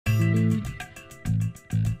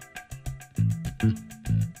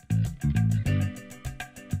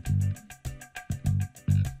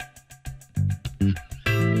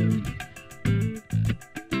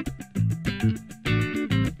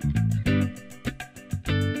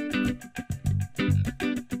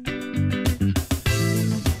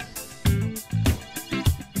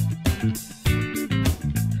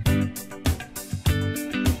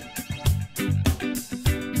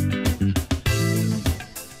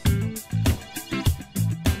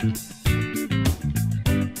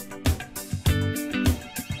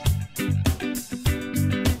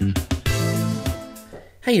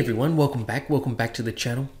Hey everyone, welcome back to the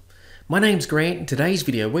channel. My name's Grant. In today's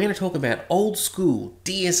video we're going to talk about old school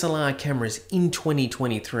DSLR cameras in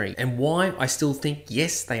 2023 and why I still think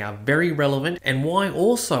yes they are very relevant and why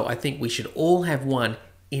also I think we should all have one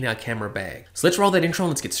in our camera bag. So let's roll that intro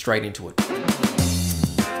and let's get straight into it.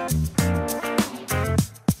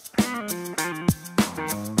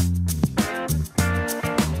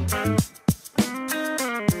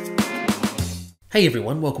 Hey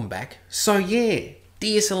everyone, welcome back. So yeah,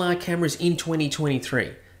 DSLR cameras in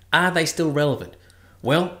 2023, are they still relevant?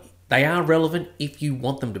 Well, they are relevant if you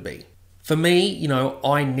want them to be. For me,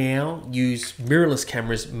 I now use mirrorless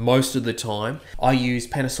cameras most of the time. I use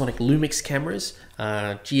Panasonic Lumix cameras,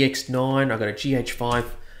 GX9, I've got a GH5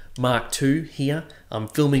 Mark II here. I'm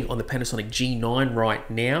filming on the Panasonic G9 right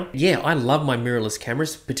now. Yeah, I love my mirrorless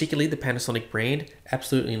cameras, particularly the Panasonic brand,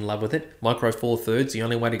 absolutely in love with it. Micro Four Thirds, the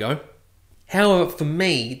only way to go. However, for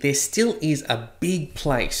me, there still is a big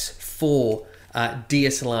place for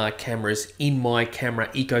DSLR cameras in my camera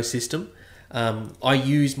ecosystem. I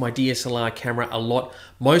use my DSLR camera a lot,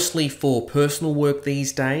 mostly for personal work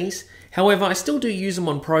these days. However, I still do use them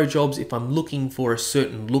on pro jobs if I'm looking for a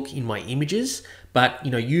certain look in my images, but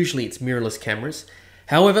usually it's mirrorless cameras.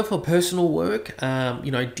 However, for personal work,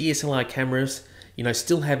 DSLR cameras,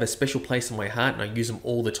 still have a special place in my heart and I use them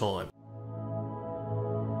all the time.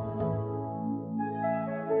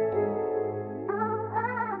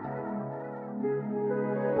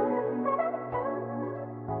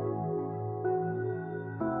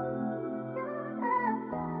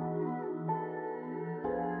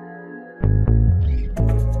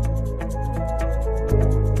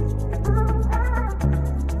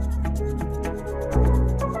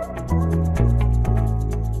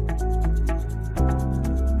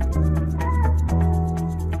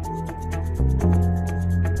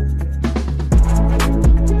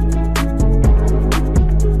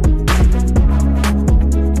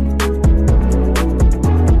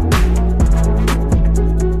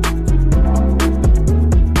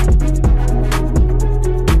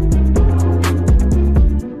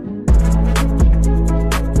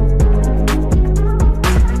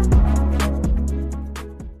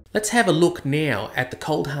 Let's have a look now at the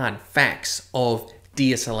cold hard facts of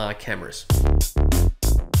DSLR cameras.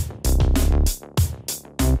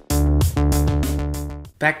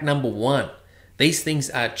 Fact number one, these things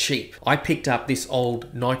are cheap. I picked up this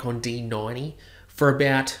old Nikon D90 for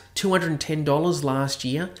about $210 last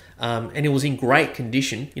year, and it was in great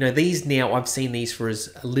condition. These now, I've seen these for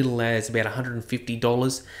as little as about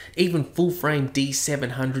 $150. Even full frame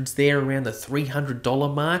D700s, they're around the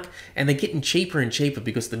 $300 mark, and they're getting cheaper and cheaper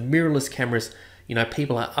because the mirrorless cameras,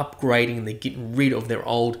 people are upgrading and they're getting rid of their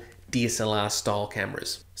old DSLR style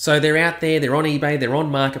cameras. So they're out there, they're on eBay, they're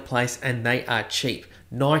on Marketplace, and they are cheap.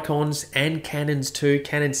 Nikons and Canons too,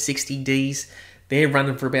 Canon 60Ds, they're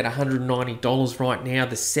running for about $190 right now.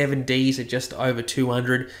 The 7Ds are just over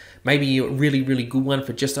 $200. Maybe a really, really good one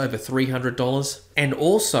for just over $300. And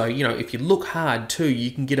also, if you look hard too,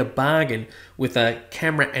 you can get a bargain with a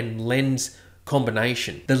camera and lens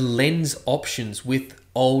combination. The lens options with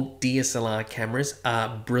old DSLR cameras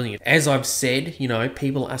are brilliant. As I've said,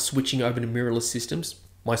 people are switching over to mirrorless systems,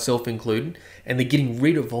 myself included, and they're getting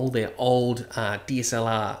rid of all their old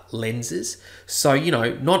DSLR lenses. So,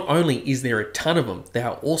 not only is there a ton of them, they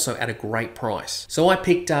are also at a great price. So I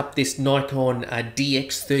picked up this Nikon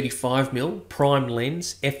DX35mm prime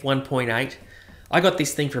lens, f1.8. I got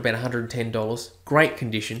this thing for about $110, great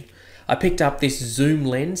condition. I picked up this zoom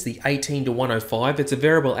lens, the 18-105. It's a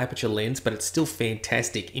variable aperture lens, but it's still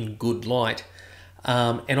fantastic in good light.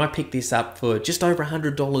 And I picked this up for just over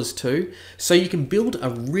 $100 too. So you can build a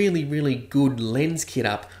really, really good lens kit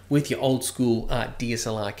up with your old school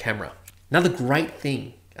DSLR camera. Another great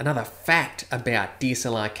thing, another fact about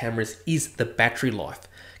DSLR cameras is the battery life.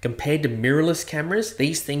 Compared to mirrorless cameras,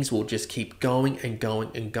 these things will just keep going and going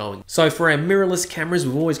and going. So for our mirrorless cameras,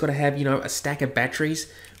 we've always got to have, a stack of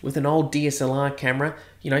batteries. With an old DSLR camera,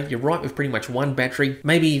 you're right with pretty much one battery,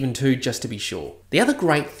 maybe even two just to be sure. The other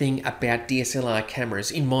great thing about DSLR cameras,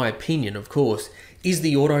 in my opinion, of course, is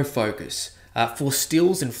the autofocus. For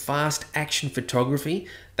stills and fast action photography,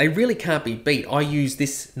 they really can't be beat. I use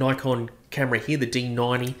this Nikon camera here, the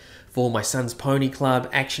D90, for my son's pony club,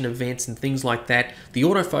 action events and things like that. The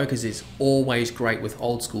autofocus is always great with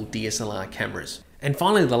old school DSLR cameras. And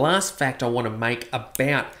finally, the last fact I want to make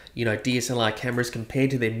about, DSLR cameras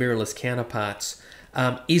compared to their mirrorless counterparts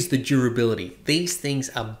is the durability. These things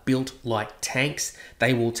are built like tanks.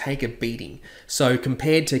 They will take a beating. So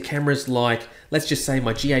compared to cameras like, let's just say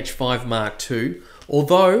my GH5 Mark II,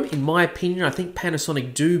 although in my opinion, I think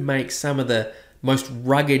Panasonic do make some of the most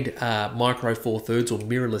rugged micro four thirds or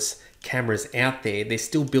mirrorless cameras out there. They're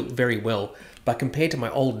still built very well, but compared to my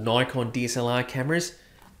old Nikon DSLR cameras,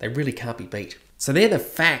 they really can't be beat. So they're the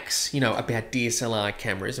facts, about DSLR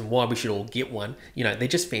cameras and why we should all get one. They're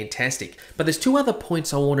just fantastic. But there's two other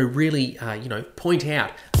points I want to really, point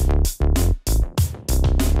out.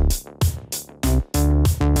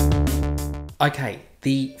 Okay,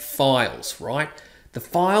 the files, right? The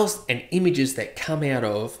files and images that come out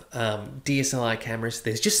of DSLR cameras,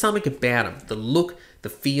 there's just something about them. The look, the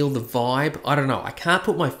feel, the vibe, I don't know. I can't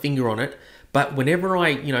put my finger on it, but whenever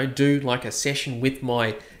I, do like a session with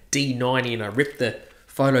my D90 and I rip the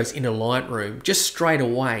photos in a Lightroom, just straight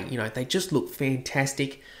away, they just look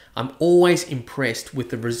fantastic. I'm always impressed with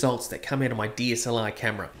the results that come out of my DSLR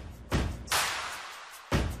camera.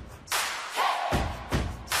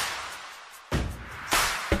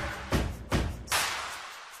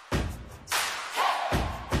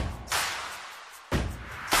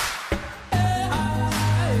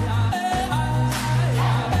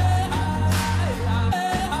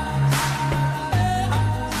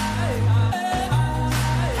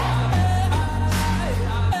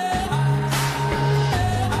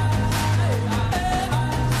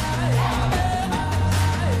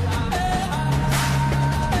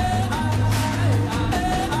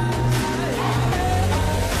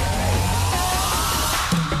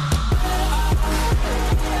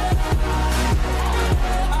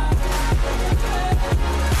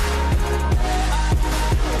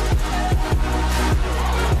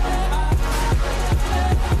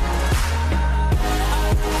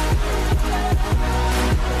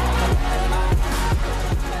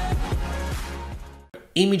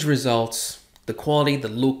 Image results, the quality, the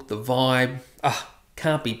look, the vibe,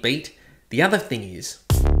 can't be beat. The other thing is,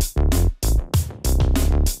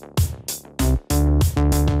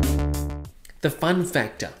 the fun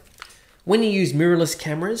factor. When you use mirrorless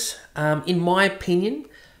cameras, in my opinion,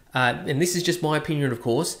 and this is just my opinion of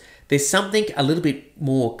course, there's something a little bit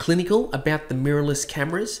more clinical about the mirrorless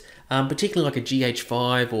cameras, particularly like a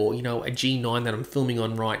GH5 or a G9 that I'm filming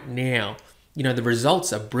on right now. The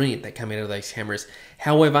results are brilliant that come out of those cameras.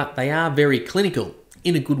 However, they are very clinical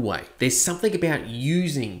in a good way. There's something about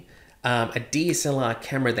using a DSLR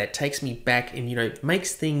camera that takes me back and,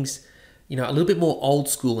 makes things, a little bit more old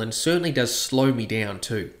school and certainly does slow me down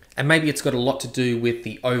too. And maybe it's got a lot to do with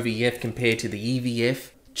the OVF compared to the EVF.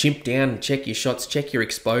 Chimp down and check your shots, check your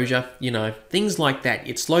exposure, things like that.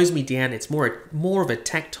 It slows me down. It's more of a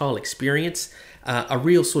tactile experience, a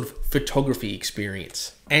real sort of photography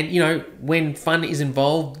experience. And when fun is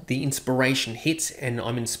involved, the inspiration hits and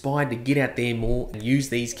I'm inspired to get out there more and use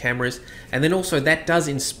these cameras. And then also that does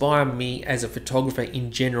inspire me as a photographer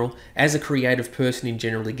in general, as a creative person in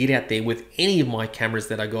general, to get out there with any of my cameras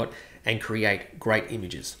that I got and create great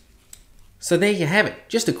images. So there you have it.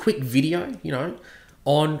 Just a quick video,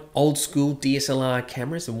 on old school DSLR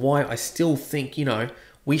cameras and why I still think,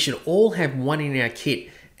 we should all have one in our kit.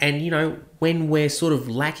 And, when we're sort of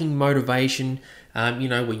lacking motivation,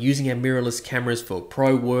 we're using our mirrorless cameras for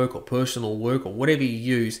pro work or personal work or whatever you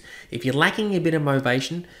use. If you're lacking a bit of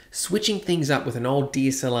motivation, switching things up with an old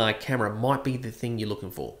DSLR camera might be the thing you're looking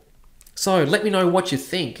for. So let me know what you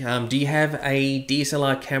think. Do you have a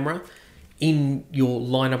DSLR camera in your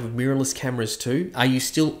lineup of mirrorless cameras too? Are you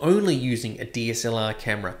still only using a DSLR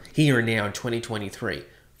camera here and now in 2023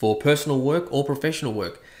 for personal work or professional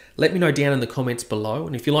work? Let me know down in the comments below,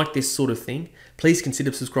 and if you like this sort of thing, please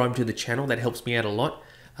consider subscribing to the channel. That helps me out a lot.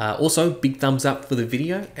 Also, big thumbs up for the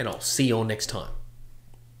video, and I'll see you all next time.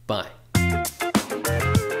 Bye.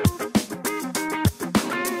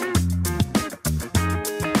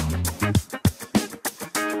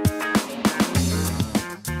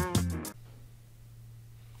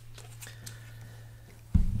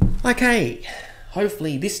 Okay,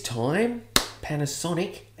 hopefully this time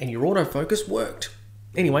Panasonic and your autofocus worked.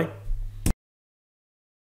 Anyway,